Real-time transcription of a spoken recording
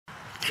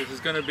This is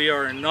going to be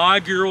our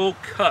inaugural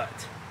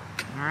cut.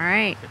 All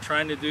right. Been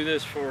trying to do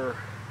this for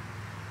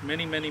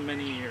many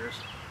years.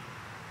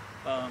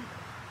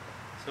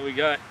 So we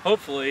got,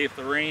 hopefully, if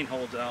the rain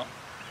holds out,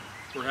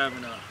 we're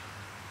having a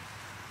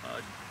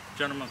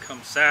gentleman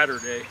come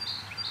Saturday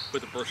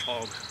with a brush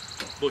hog,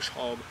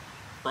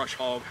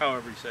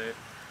 however you say it.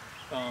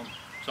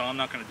 So I'm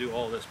not going to do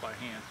all this by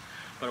hand.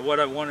 But what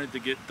I wanted to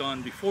get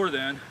done before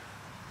then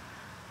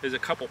is a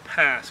couple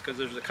paths, because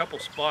there's a couple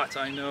spots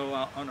I know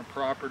out on a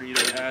property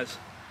that has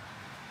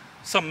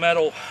some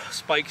metal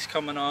spikes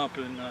coming up,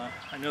 and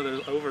I know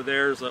there's over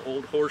there's an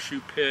old horseshoe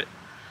pit,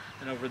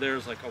 and over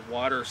there's like a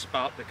water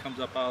spout that comes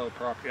up out of the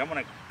property. I'm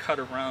going to cut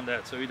around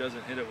that so he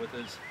doesn't hit it with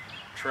his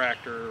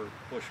tractor or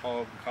bush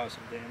hog and cause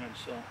some damage.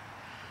 So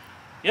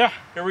yeah,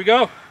 here we go.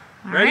 All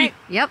Ready? right.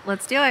 Yep,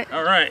 let's do it.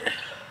 All right.